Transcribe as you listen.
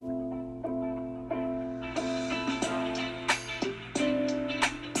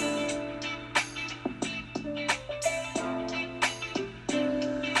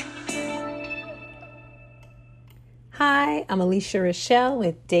I'm Alicia Rochelle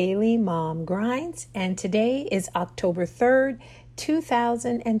with Daily Mom Grinds, and today is October 3rd,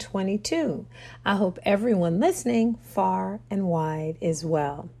 2022. I hope everyone listening far and wide is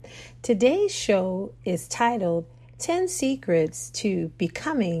well. Today's show is titled 10 Secrets to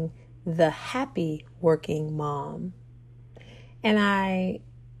Becoming the Happy Working Mom. And I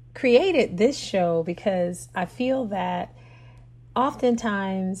created this show because I feel that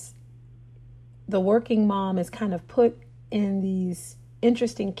oftentimes the working mom is kind of put in these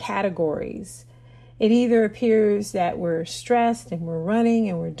interesting categories. It either appears that we're stressed and we're running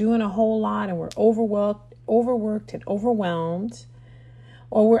and we're doing a whole lot and we're overworked and overwhelmed,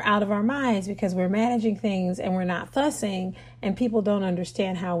 or we're out of our minds because we're managing things and we're not fussing and people don't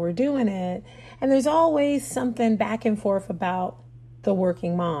understand how we're doing it. And there's always something back and forth about the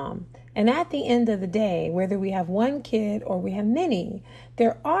working mom. And at the end of the day, whether we have one kid or we have many,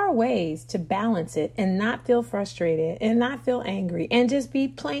 there are ways to balance it and not feel frustrated and not feel angry and just be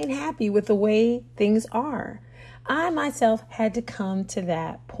plain happy with the way things are. I myself had to come to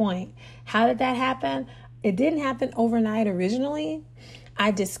that point. How did that happen? It didn't happen overnight originally.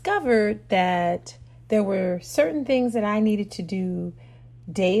 I discovered that there were certain things that I needed to do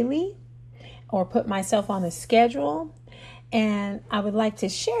daily or put myself on a schedule. And I would like to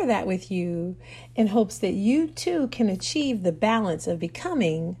share that with you in hopes that you too can achieve the balance of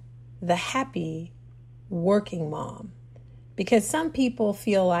becoming the happy working mom. Because some people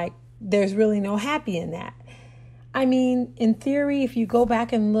feel like there's really no happy in that. I mean, in theory, if you go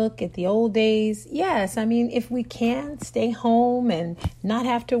back and look at the old days, yes, I mean, if we can stay home and not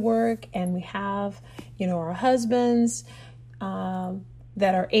have to work and we have, our husbands,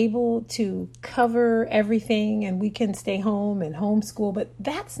 that are able to cover everything and we can stay home and homeschool, but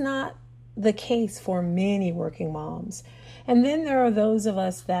that's not the case for many working moms. And then there are those of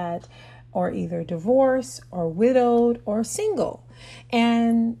us that are either divorced or widowed or single,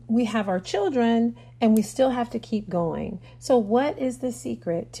 and we have our children and we still have to keep going. So what is the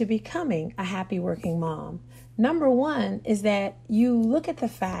secret to becoming a happy working mom? Number one is that you look at the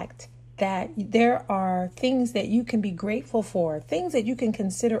fact that there are things that you can be grateful for, things that you can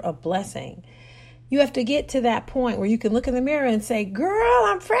consider a blessing. You have to get to that point where you can look in the mirror and say, girl,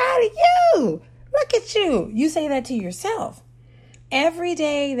 I'm proud of you. Look at you. You say that to yourself. Every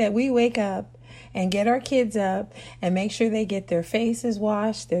day that we wake up and get our kids up and make sure they get their faces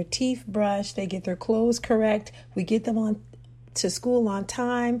washed, their teeth brushed, they get their clothes correct, we get them on to school on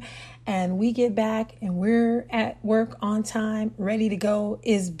time, and we get back and we're at work on time, ready to go,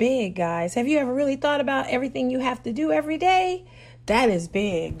 is big, guys. Have you ever really thought about everything you have to do every day? That is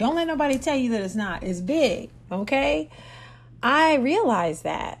big. Don't let nobody tell you that it's not. It's big, okay? I realize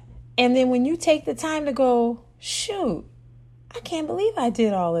that. And then when you take the time to go, shoot, I can't believe I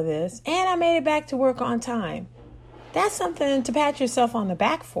did all of this and I made it back to work on time. That's something to pat yourself on the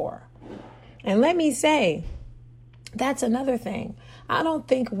back for. And let me say, that's another thing. I don't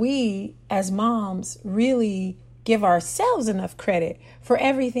think we as moms really give ourselves enough credit for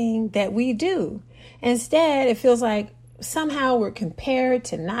everything that we do. Instead, it feels like somehow we're compared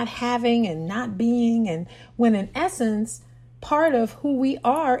to not having and not being, and when in essence, part of who we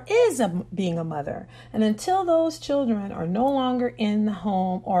are is being a mother. And until those children are no longer in the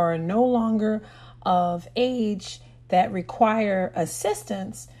home or are no longer of age that require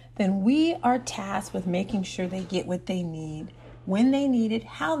assistance, then we are tasked with making sure they get what they need, when they need it,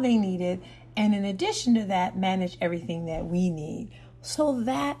 how they need it, and in addition to that, manage everything that we need. So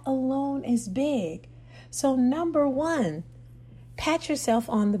that alone is big. So number one, pat yourself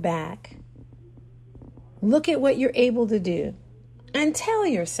on the back. Look at what you're able to do and tell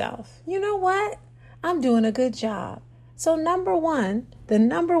yourself, you know what? I'm doing a good job. So number one, the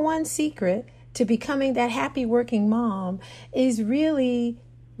number one secret to becoming that happy working mom is really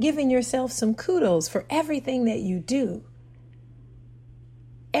giving yourself some kudos for everything that you do.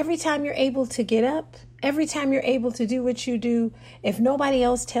 Every time you're able to get up, every time you're able to do what you do, if nobody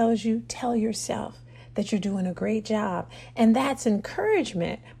else tells you, tell yourself that you're doing a great job. And that's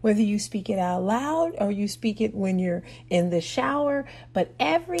encouragement, whether you speak it out loud or you speak it when you're in the shower. But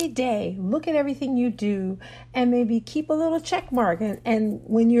every day, look at everything you do and maybe keep a little check mark. And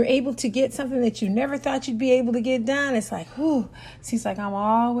when you're able to get something that you never thought you'd be able to get done, it's like, whew, seems like I'm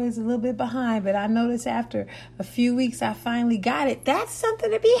always a little bit behind. But I notice after a few weeks, I finally got it. That's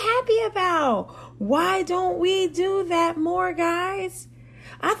something to be happy about. Why don't we do that more, guys?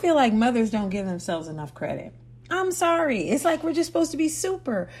 I feel like mothers don't give themselves enough credit. I'm sorry. It's like we're just supposed to be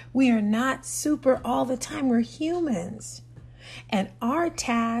super. We are not super all the time. We're humans. And our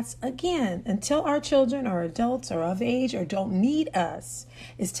task, again, until our children are adults or of age or don't need us,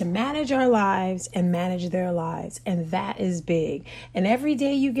 is to manage our lives and manage their lives. And that is big. And every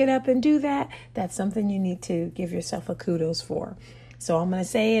day you get up and do that, that's something you need to give yourself a kudos for. So I'm going to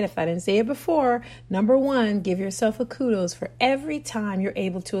say it if I didn't say it before. Number one, give yourself a kudos for every time you're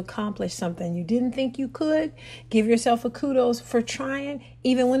able to accomplish something you didn't think you could. Give yourself a kudos for trying,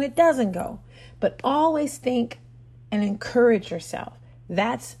 even when it doesn't go. But always think and encourage yourself.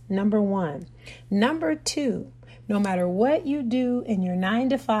 That's number one. Number two, no matter what you do in your 9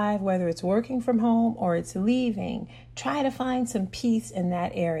 to 5, whether it's working from home or it's leaving, try to find some peace in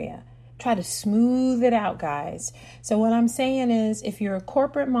that area. Try to smooth it out, guys. So what I'm saying is, if you're a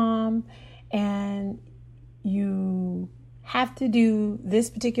corporate mom and you have to do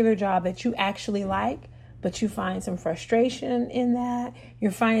this particular job that you actually like, but you find some frustration in that, you're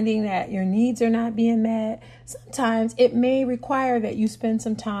finding that your needs are not being met, sometimes it may require that you spend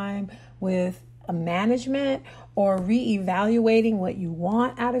some time with a management or reevaluating what you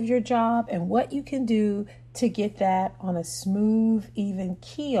want out of your job and what you can do to get that on a smooth, even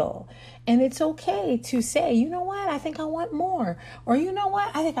keel. And it's okay to say, you know what, I think I want more. Or you know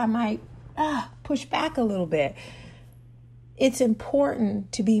what, I think I might push back a little bit. It's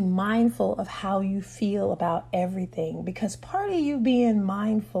important to be mindful of how you feel about everything, because part of you being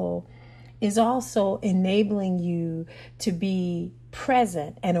mindful is also enabling you to be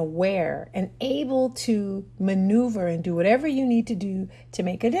present and aware and able to maneuver and do whatever you need to do to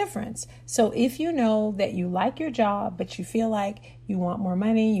make a difference. So if you know that you like your job, but you feel like you want more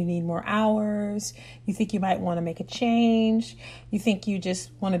money, you need more hours, you think you might want to make a change, you think you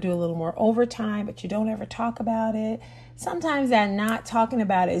just want to do a little more overtime, but you don't ever talk about it. Sometimes that not talking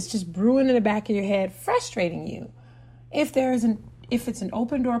about it is just brewing in the back of your head, frustrating you. If it's an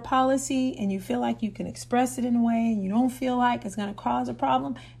open door policy and you feel like you can express it in a way and you don't feel like it's going to cause a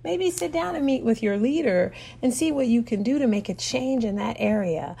problem, maybe sit down and meet with your leader and see what you can do to make a change in that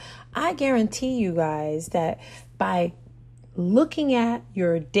area. I guarantee you guys that by looking at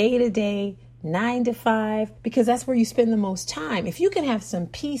your day-to-day 9 to 5, because that's where you spend the most time. If you can have some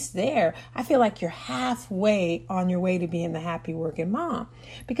peace there, I feel like you're halfway on your way to being the happy working mom.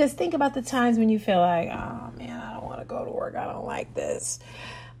 Because think about the times when you feel like, oh man, I don't want to go to work. I don't like this.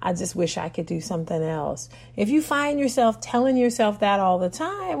 I just wish I could do something else. If you find yourself telling yourself that all the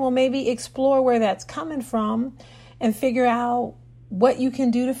time, well, maybe explore where that's coming from and figure out what you can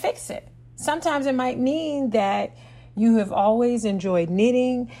do to fix it. Sometimes it might mean that you have always enjoyed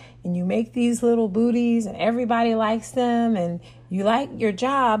knitting and you make these little booties and everybody likes them and you like your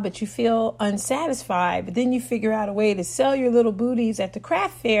job, but you feel unsatisfied. But then you figure out a way to sell your little booties at the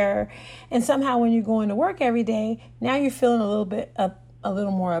craft fair. And somehow when you're going to work every day, now you're feeling a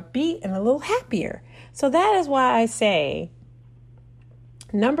little more upbeat and a little happier. So that is why I say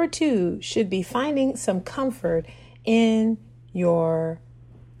number 2 should be finding some comfort in your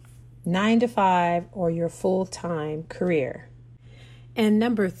 9 to 5 or your full-time career. And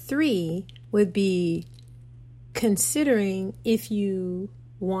number 3 would be considering if you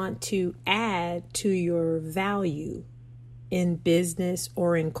want to add to your value in business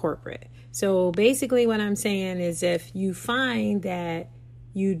or in corporate. So basically what I'm saying is, if you find that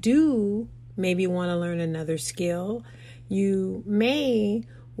you do maybe want to learn another skill, you may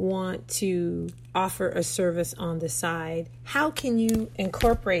want to offer a service on the side, how can you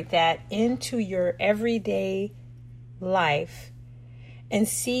incorporate that into your everyday life and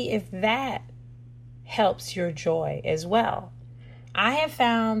see if that helps your joy as well? I have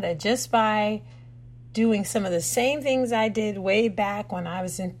found that just by doing some of the same things I did way back when I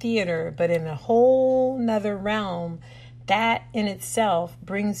was in theater, but in a whole nother realm, that in itself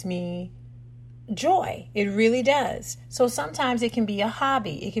brings me joy. It really does. So sometimes it can be a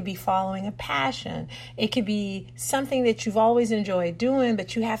hobby. It could be following a passion. It could be something that you've always enjoyed doing,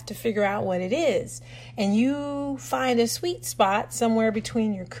 but you have to figure out what it is. And you find a sweet spot somewhere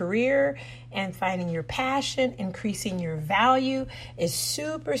between your career and finding your passion. Increasing your value is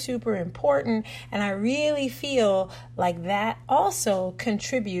super, super important. And I really feel like that also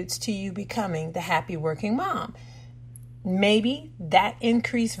contributes to you becoming the happy working mom. Maybe that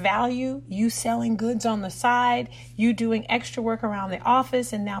increased value, you selling goods on the side, you doing extra work around the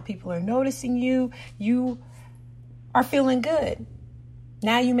office, and now people are noticing you. You are feeling good.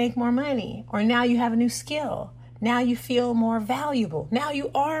 Now you make more money, or now you have a new skill. Now you feel more valuable. Now you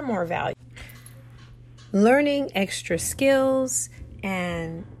are more valuable. Learning extra skills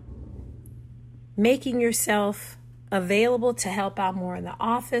and making yourself available to help out more in the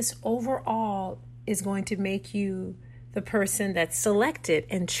office overall is going to make you the person that's selected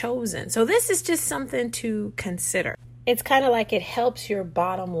and chosen. So this is just something to consider. it's kind of like it helps your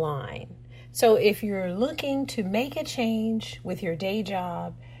bottom line. So if you're looking to make a change with your day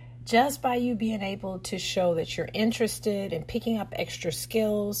job, just by you being able to show that you're interested in picking up extra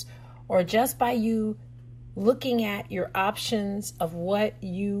skills, or just by you looking at your options of what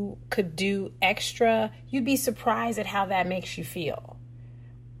you could do extra, you'd be surprised at how that makes you feel.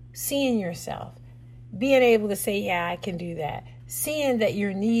 Seeing yourself, being able to say, yeah, I can do that. Seeing that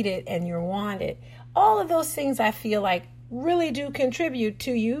you're needed and you're wanted. All of those things I feel like really do contribute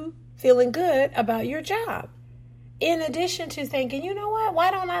to you feeling good about your job. In addition to thinking, you know what,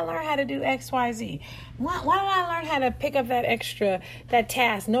 why don't I learn how to do X, Y, Z? Why don't I learn how to pick up that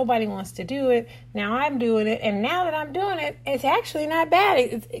task? Nobody wants to do it. Now I'm doing it. And now that I'm doing it, it's actually not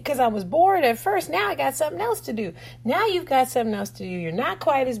bad because I was bored at first. Now I got something else to do. Now you've got something else to do. You're not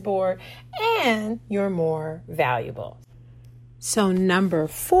quite as bored and you're more valuable. So number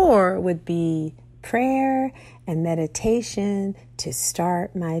 4 would be prayer and meditation to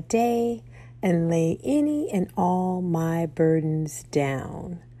start my day and lay any and all my burdens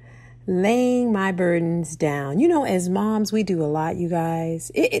down. Laying my burdens down. You know, as moms, we do a lot, you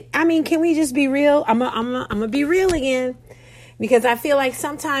guys. Can we just be real? I'm gonna be real again. Because I feel like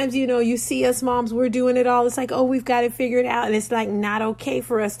sometimes, you see us moms, we're doing it all. It's like, oh, we've got it figured out. And it's like not okay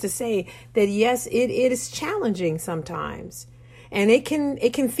for us to say that, yes, it is challenging sometimes. And it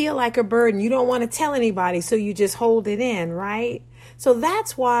can feel like a burden. You don't want to tell anybody, so you just hold it in, right? So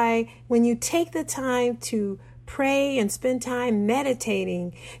that's why when you take the time to pray and spend time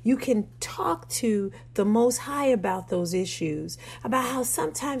meditating, you can talk to the Most High about those issues, about how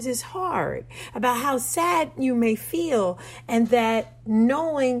sometimes it's hard, about how sad you may feel, and that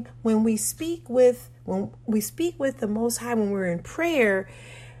knowing when we speak with the Most High, when we're in prayer,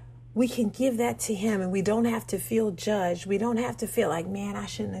 we can give that to him and we don't have to feel judged. We don't have to feel like, man, I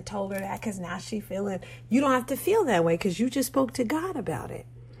shouldn't have told her that because now she's feeling. You don't have to feel that way because you just spoke to God about it.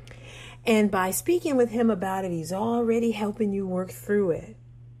 And by speaking with him about it, he's already helping you work through it.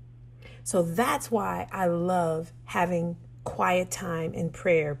 So that's why I love having quiet time in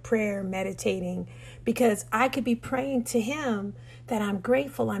prayer, meditating, because I could be praying to him that I'm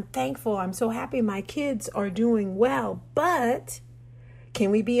grateful, I'm thankful, I'm so happy my kids are doing well, but can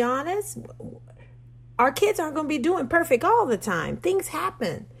we be honest? Our kids aren't going to be doing perfect all the time. Things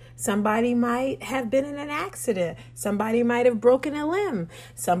happen. Somebody might have been in an accident. Somebody might have broken a limb.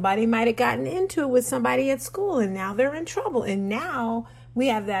 Somebody might have gotten into it with somebody at school and now they're in trouble. And now we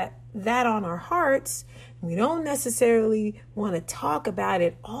have that on our hearts. We don't necessarily want to talk about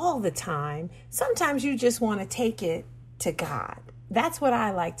it all the time. Sometimes you just want to take it to God. That's what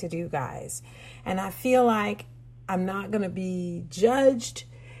I like to do, guys. And I feel like I'm not going to be judged,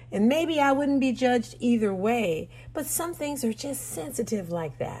 and maybe I wouldn't be judged either way, but some things are just sensitive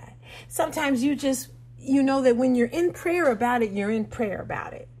like that. Sometimes you know that when you're in prayer about it, you're in prayer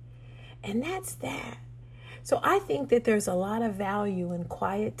about it. And that's that. So I think that there's a lot of value in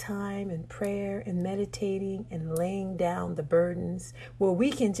quiet time and prayer and meditating and laying down the burdens where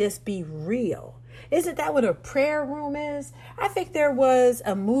we can just be real. Isn't that what a prayer room is? I think there was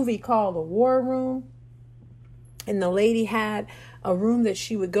a movie called The War Room. And the lady had a room that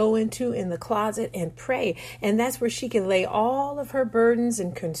she would go into in the closet and pray. And that's where she could lay all of her burdens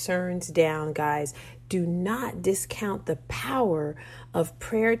and concerns down, guys. Do not discount the power of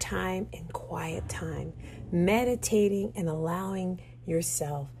prayer time and quiet time, meditating and allowing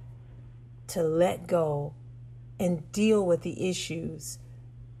yourself to let go and deal with the issues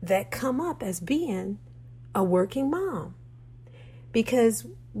that come up as being a working mom. Because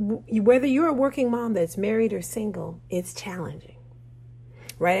whether you're a working mom that's married or single, it's challenging.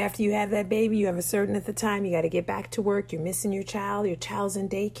 Right after you have that baby, you have a certain at the time, you got to get back to work. You're missing your child's in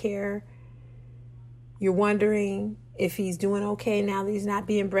daycare. You're wondering if he's doing okay now that he's not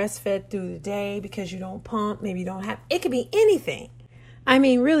being breastfed through the day because you don't pump, maybe you don't have, it could be anything. I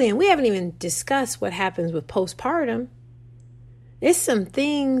mean, really, and we haven't even discussed what happens with postpartum. There's some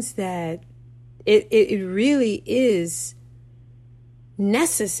things that it really is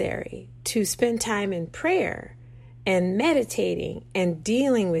necessary to spend time in prayer and meditating and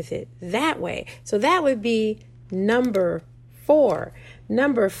dealing with it that way. So that would be number 4.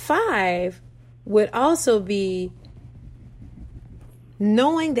 Number 5 would also be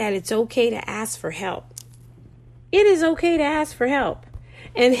knowing that it's okay to ask for help. It is okay to ask for help.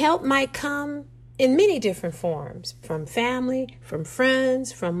 And help might come in many different forms, from family, from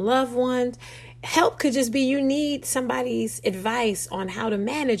friends, from loved ones. Help could just be you need somebody's advice on how to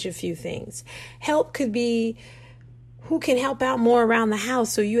manage a few things. Help could be who can help out more around the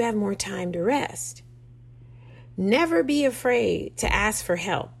house so you have more time to rest. Never be afraid to ask for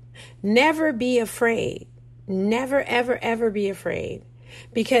help. Never be afraid Never, ever, ever be afraid.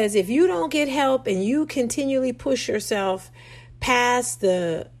 Because if you don't get help and you continually push yourself past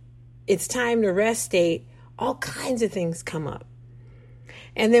the it's time to rest state, all kinds of things come up.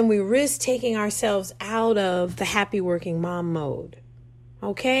 And then we risk taking ourselves out of the happy working mom mode.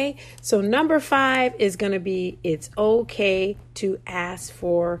 Okay? So number 5 is going to be it's okay to ask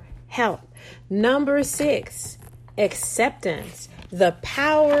for help. Number 6, acceptance. The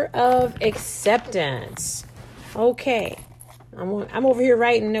power of acceptance. Okay. I'm over here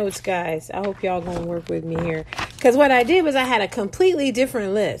writing notes, guys. I hope y'all going to work with me here. Because what I did was I had a completely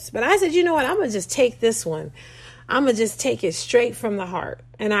different list. But I said, you know what? I'm going to just take this one. I'm going to just take it straight from the heart.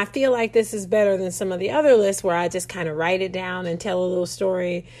 And I feel like this is better than some of the other lists where I just kind of write it down and tell a little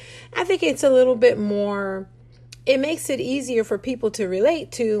story. I think it's a little bit more, it makes it easier for people to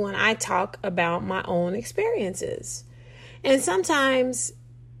relate to when I talk about my own experiences. And sometimes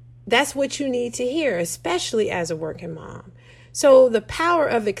that's what you need to hear, especially as a working mom. So the power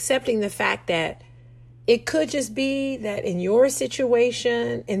of accepting the fact that it could just be that in your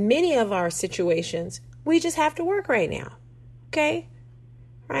situation, in many of our situations, we just have to work right now. Okay?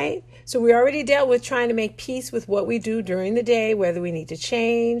 Right? So we already dealt with trying to make peace with what we do during the day, whether we need to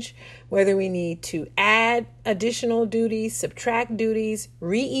change, whether we need to add additional duties, subtract duties,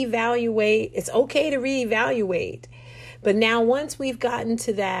 reevaluate. It's okay to reevaluate. But now once we've gotten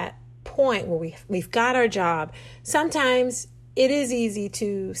to that point where we've got our job, sometimes it is easy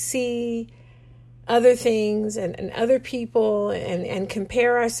to see other things and other people and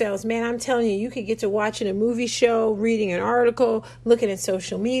compare ourselves. Man, I'm telling you, you could get to watching a movie show, reading an article, looking at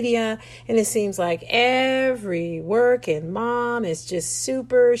social media, and it seems like every working mom is just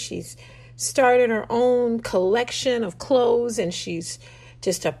super. She's started her own collection of clothes and she's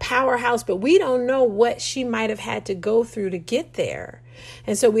just a powerhouse, but we don't know what she might have had to go through to get there.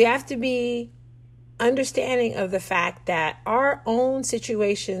 And so we have to be understanding of the fact that our own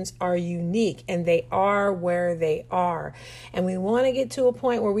situations are unique and they are where they are. And we want to get to a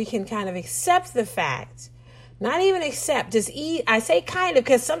point where we can kind of accept the fact, not even accept, just ease. I say kind of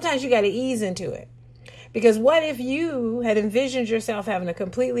because sometimes you got to ease into it. Because what if you had envisioned yourself having a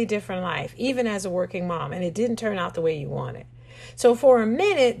completely different life, even as a working mom, and it didn't turn out the way you wanted? So for a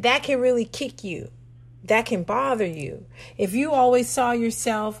minute, that can really kick you. That can bother you. If you always saw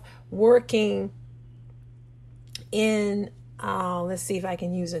yourself working in, let's see if I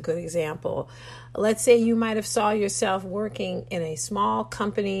can use a good example. Let's say you might have saw yourself working in a small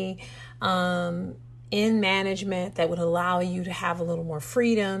company in management that would allow you to have a little more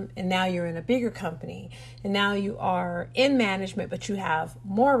freedom. And now you're in a bigger company. And now you are in management, but you have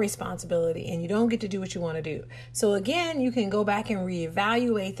more responsibility and you don't get to do what you want to do. So again, you can go back and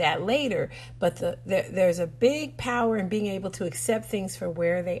reevaluate that later. But there's a big power in being able to accept things for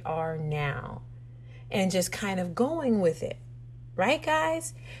where they are now and just kind of going with it. Right,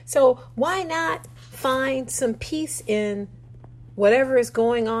 guys? So why not find some peace in whatever is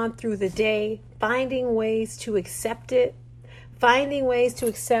going on through the day, finding ways to accept it, finding ways to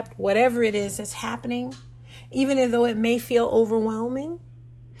accept whatever it is that's happening, even though it may feel overwhelming.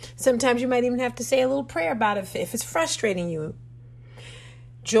 Sometimes you might even have to say a little prayer about it if it's frustrating you.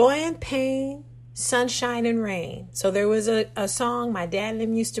 Joy and pain, sunshine and rain. So there was a song my dad and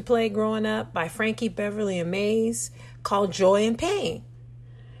them used to play growing up by Frankie Beverly and Mays called Joy and Pain.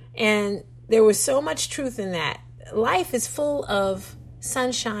 And there was so much truth in that. Life is full of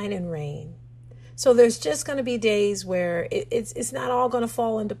sunshine and rain. So there's just going to be days where it's not all going to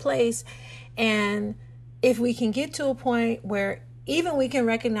fall into place. And if we can get to a point where even we can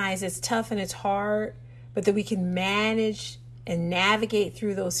recognize it's tough and it's hard, but that we can manage and navigate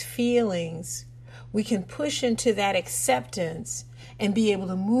through those feelings, we can push into that acceptance and be able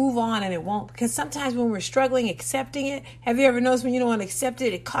to move on, and it won't. Because sometimes when we're struggling accepting it, have you ever noticed when you don't want to accept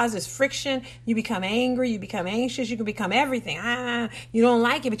it, it causes friction. You become angry, you become anxious, you can become everything. You don't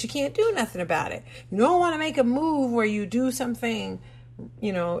like it, but you can't do nothing about it. You don't want to make a move where you do something,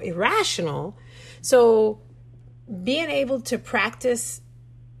 irrational. So being able to practice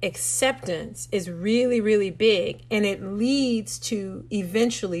acceptance is really, really big, and it leads to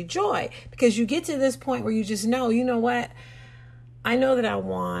eventually joy, because you get to this point where you just know, you know what? I know that I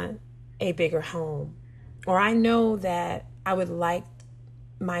want a bigger home, or I know that I would like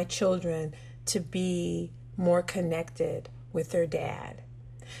my children to be more connected with their dad.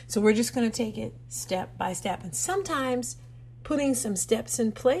 So we're just going to take it step by step. And sometimes putting some steps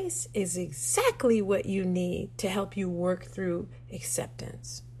in place is exactly what you need to help you work through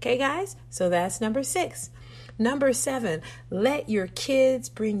acceptance. Okay, guys? So that's number 6. Number 7, let your kids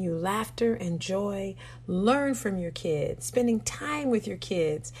bring you laughter and joy. Learn from your kids, spending time with your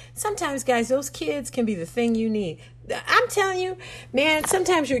kids. Sometimes, guys, those kids can be the thing you need. I'm telling you, man,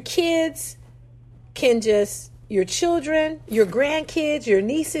 sometimes your kids can just, your children, your grandkids, your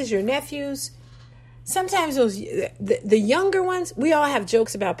nieces, your nephews, sometimes the younger ones, we all have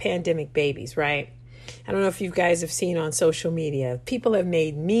jokes about pandemic babies, right? I don't know if you guys have seen on social media. People have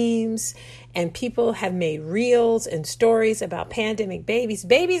made memes and people have made reels and stories about pandemic babies.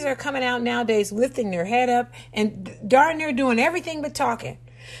 Babies are coming out nowadays lifting their head up and darn near doing everything but talking.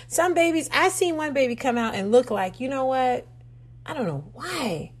 Some babies, I seen one baby come out and look like, you know what? I don't know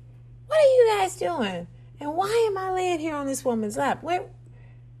why. What are you guys doing? And why am I laying here on this woman's lap?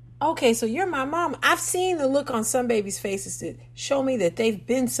 Okay, so you're my mom. I've seen the look on some babies' faces that show me that they've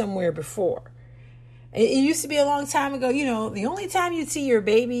been somewhere before. It used to be a long time ago, the only time you'd see your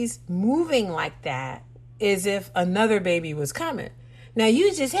babies moving like that is if another baby was coming. Now,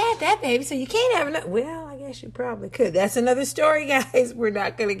 you just had that baby, so you can't have another. Well, I guess you probably could. That's another story, guys. We're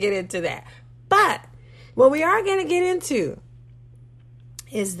not going to get into that. But what we are going to get into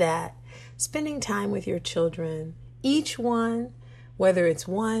is that spending time with your children, each one, whether it's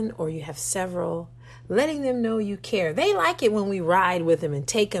one or you have several, letting them know you care. They like it when we ride with them and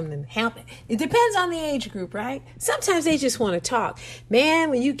take them and help. It depends on the age group, right? Sometimes they just want to talk. Man,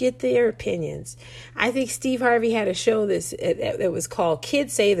 when you get their opinions. I think Steve Harvey had a show that was called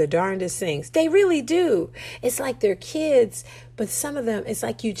Kids Say the Darndest Things. They really do. It's like they're kids, but some of them, it's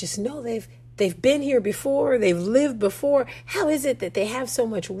like you just know they've been here before. They've lived before. How is it that they have so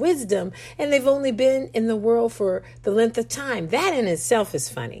much wisdom and they've only been in the world for the length of time? That in itself is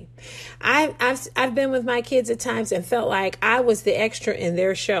funny. I've been with my kids at times and felt like I was the extra in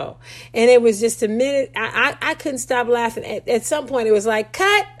their show. And it was just a minute. I couldn't stop laughing. At some point, it was like,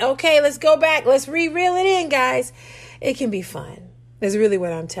 cut. Okay, let's go back. Let's reel it in, guys. It can be fun. That's really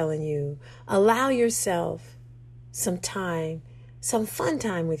what I'm telling you. Allow yourself some time, some fun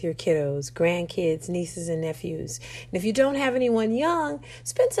time with your kiddos, grandkids, nieces, and nephews. And if you don't have anyone young,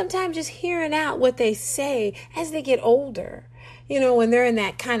 spend some time just hearing out what they say as they get older. When they're in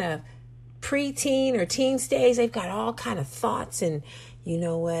that kind of preteen or teen stage, they've got all kind of thoughts. And you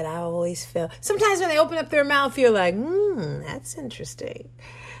know what? I always feel, sometimes when they open up their mouth, you're like, that's interesting.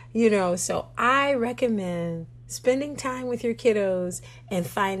 So I recommend spending time with your kiddos and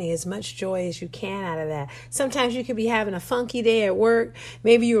finding as much joy as you can out of that. Sometimes you could be having a funky day at work.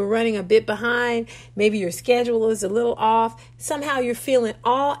 Maybe you were running a bit behind. Maybe your schedule is a little off. Somehow you're feeling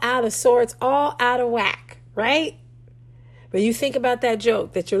all out of sorts, all out of whack, right? But you think about that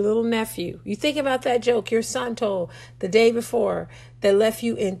joke that your little nephew, you think about that joke your son told the day before that left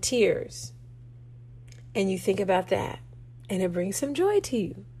you in tears. And you think about that and it brings some joy to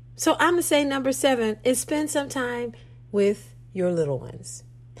you. So I'm going to say number 7 is spend some time with your little ones.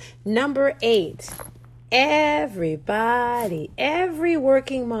 Number 8, every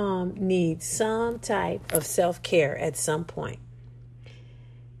working mom needs some type of self-care at some point.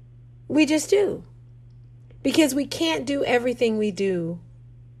 We just do. Because we can't do everything we do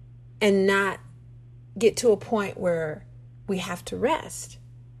and not get to a point where we have to rest.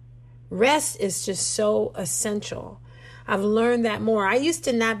 Rest is just so essential. I've learned that more. I used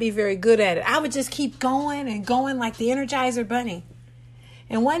to not be very good at it. I would just keep going and going like the Energizer Bunny.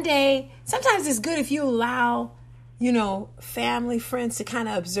 And one day, sometimes it's good if you allow, family, friends to kind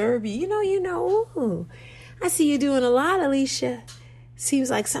of observe you. Ooh, I see you doing a lot, Alicia. Seems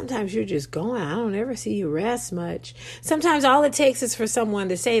like sometimes you're just going. I don't ever see you rest much. Sometimes all it takes is for someone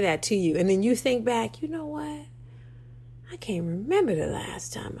to say that to you. And then you think back, you know what? I can't remember the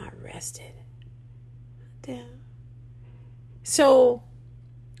last time I rested. Damn. So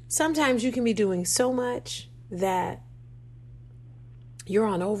sometimes you can be doing so much that you're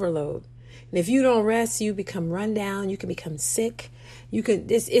on overload. And if you don't rest, you become run down. You can become sick.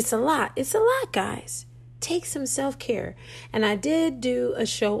 It's a lot. It's a lot, guys. Take some self-care. And I did do a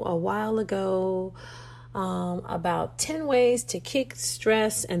show a while ago about 10 ways to kick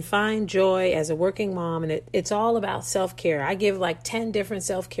stress and find joy as a working mom. And it's all about self-care. I give like 10 different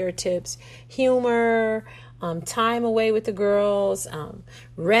self-care tips. Humor, time away with the girls,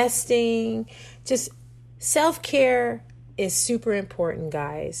 resting. Just self-care is super important,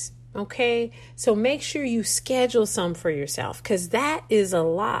 guys. Okay, so make sure you schedule some for yourself because that is a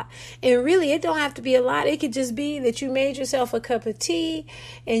lot. And really, it don't have to be a lot. It could just be that you made yourself a cup of tea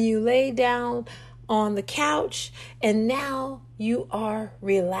and you lay down on the couch and now you are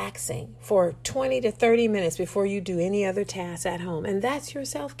relaxing for 20 to 30 minutes before you do any other tasks at home. And that's your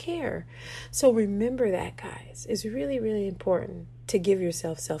self-care. So remember that, guys. It's really, really important to give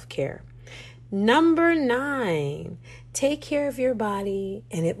yourself self-care. Number 9, take care of your body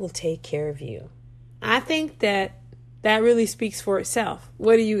and it will take care of you. I think that really speaks for itself.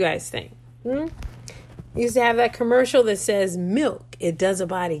 What do you guys think? Used to have that commercial that says milk, it does a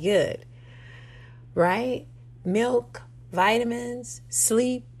body good, right? Milk, vitamins,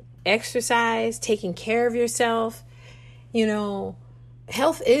 sleep, exercise, taking care of yourself. You know,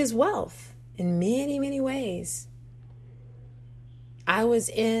 health is wealth in many, many ways. I was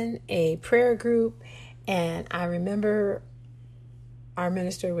in a prayer group and I remember our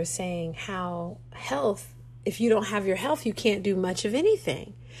minister was saying how health, if you don't have your health, you can't do much of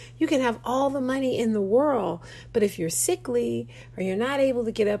anything. You can have all the money in the world, but if you're sickly or you're not able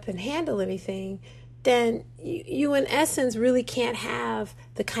to get up and handle anything, then you in essence really can't have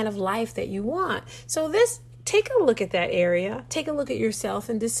the kind of life that you want. So take a look at that area, take a look at yourself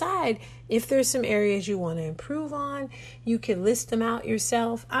and decide if there's some areas you want to improve on. You can list them out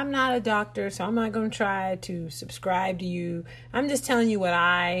yourself. I'm not a doctor, so I'm not going to try to subscribe to you. I'm just telling you what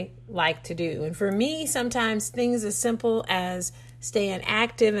I like to do. And for me, sometimes things as simple as staying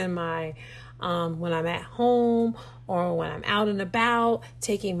active in my when I'm at home or when I'm out and about,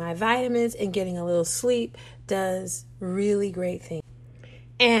 taking my vitamins and getting a little sleep does really great things.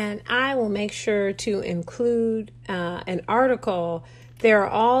 And I will make sure to include an article. There are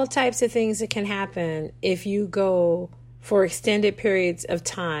all types of things that can happen if you go for extended periods of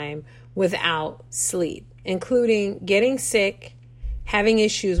time without sleep, including getting sick, having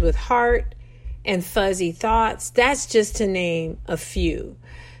issues with heart and fuzzy thoughts. That's just to name a few.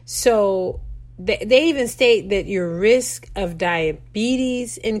 So they even state that your risk of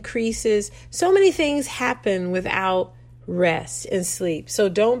diabetes increases. So many things happen without rest and sleep. So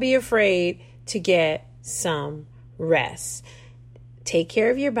don't be afraid to get some rest. Take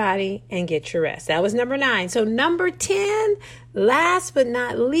care of your body and get your rest. That was number 9. So number 10, last but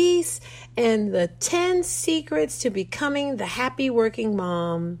not least, and the 10 secrets to becoming the happy working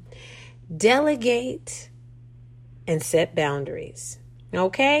mom: delegate and set boundaries.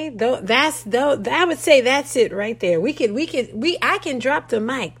 Okay, I would say that's it right there. I can drop the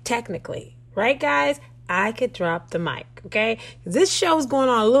mic technically, right, guys? I could drop the mic, okay? This show is going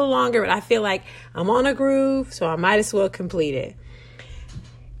on a little longer, but I feel like I'm on a groove, so I might as well complete it.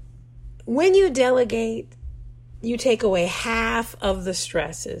 When you delegate, you take away half of the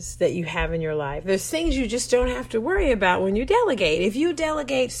stresses that you have in your life. There's things you just don't have to worry about when you delegate. If you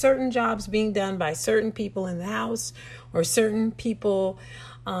delegate certain jobs being done by certain people in the house or certain people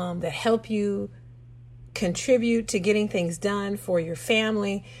that help you contribute to getting things done for your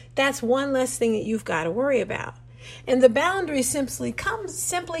family, that's one less thing that you've got to worry about. And the boundary simply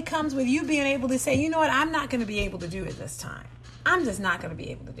comes with you being able to say, you know what, I'm not going to be able to do it this time. I'm just not going to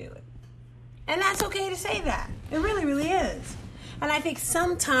be able to do it. And that's okay to say that. It really, really is. And I think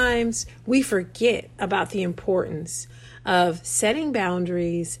sometimes we forget about the importance of setting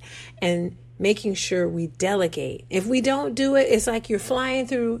boundaries and making sure we delegate. If we don't do it, it's like you're flying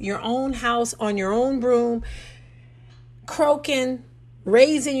through your own house on your own broom, croaking,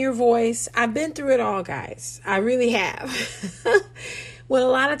 raising your voice. I've been through it all, guys. I really have. When a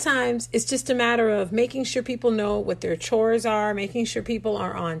lot of times it's just a matter of making sure people know what their chores are, making sure people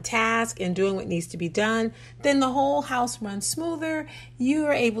are on task and doing what needs to be done, then the whole house runs smoother. You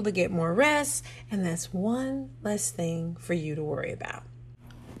are able to get more rest, and that's one less thing for you to worry about.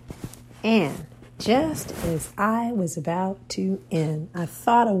 And just as I was about to end, I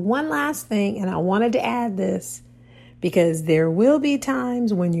thought of one last thing, and I wanted to add this because there will be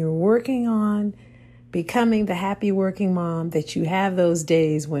times when you're working on becoming the happy working mom that you have those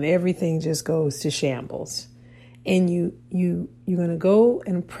days when everything just goes to shambles. And you're going to go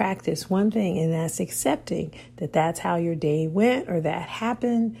and practice one thing, and that's accepting that that's how your day went or that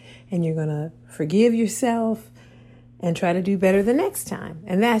happened, and you're going to forgive yourself and try to do better the next time.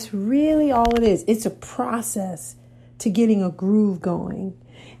 And that's really all it is. It's a process to getting a groove going.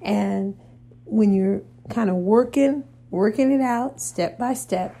 And when you're kind of working it out step by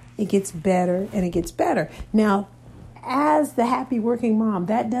step, it gets better and it gets better. Now, as the happy working mom,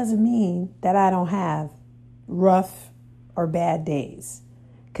 that doesn't mean that I don't have rough or bad days.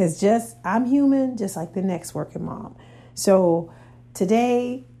 Because I'm human, just like the next working mom. So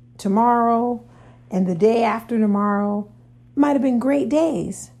today, tomorrow, and the day after tomorrow might have been great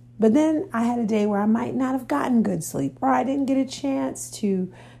days. But then I had a day where I might not have gotten good sleep, or I didn't get a chance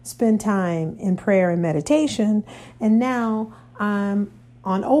to spend time in prayer and meditation. And now I'm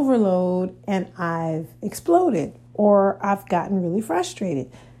on overload and I've exploded, or I've gotten really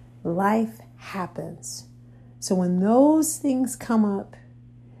frustrated. Life happens. So when those things come up,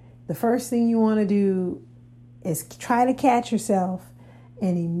 the first thing you want to do is try to catch yourself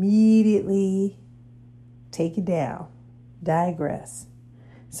and immediately take it down, digress.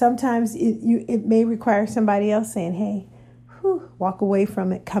 Sometimes it may require somebody else saying, hey, walk away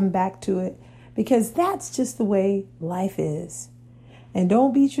from it, come back to it, because that's just the way life is. And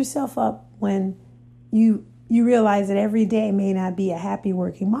don't beat yourself up when you realize that every day may not be a happy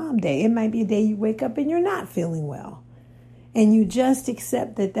working mom day. It might be a day you wake up and you're not feeling well. And you just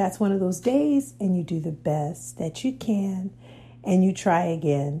accept that that's one of those days, and you do the best that you can, and you try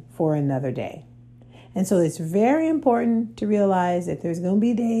again for another day. And so it's very important to realize that there's going to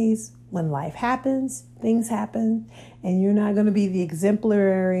be days when life happens, things happen, and you're not going to be the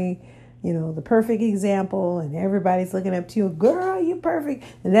exemplary, the perfect example, and everybody's looking up to you, girl, you're perfect.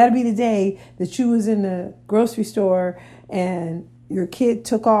 And that'll be the day that you was in the grocery store and your kid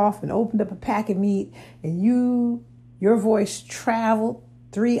took off and opened up a pack of meat, and your voice traveled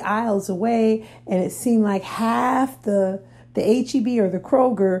 3 aisles away, and it seemed like half the H-E-B or the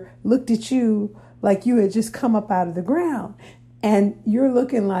Kroger looked at you like you had just come up out of the ground. And you're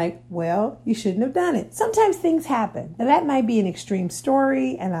looking like, well, you shouldn't have done it. Sometimes things happen. Now, that might be an extreme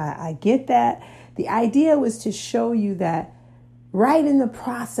story, and I get that. The idea was to show you that right in the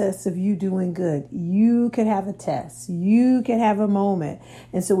process of you doing good, you could have a test. You could have a moment.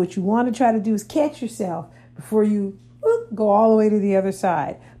 And so what you want to try to do is catch yourself before you go all the way to the other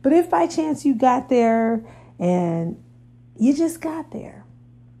side. But if by chance you got there and you just got there,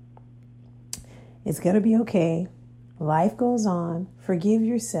 it's going to be okay. Life goes on. Forgive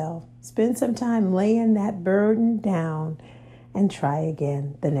yourself. Spend some time laying that burden down and try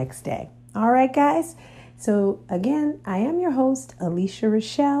again the next day. All right, guys. So again, I am your host, Alicia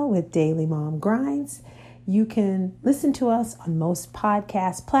Rochelle with Daily Mom Grinds. You can listen to us on most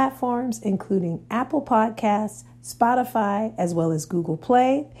podcast platforms, including Apple Podcasts, Spotify, as well as Google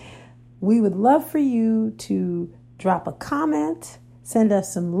Play. We would love for you to drop a comment, send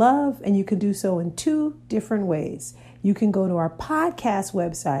us some love, and you can do so in 2 different ways. You can go to our podcast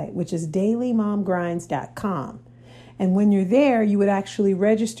website, which is dailymomgrinds.com. And when you're there, you would actually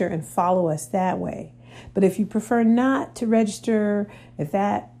register and follow us that way. But if you prefer not to register, if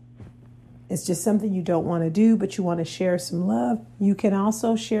that is just something you don't want to do, but you want to share some love, you can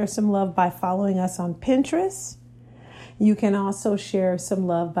also share some love by following us on Pinterest. You can also share some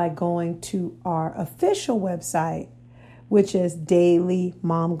love by going to our official website, which is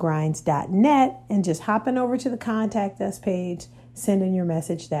dailymomgrinds.net, and just hopping over to the contact us page, sending your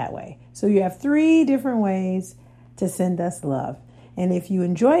message that way. So you have 3 different ways to send us love. And if you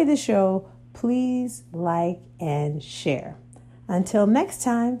enjoy the show, please like and share. Until next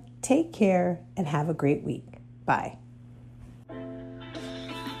time, take care and have a great week. Bye.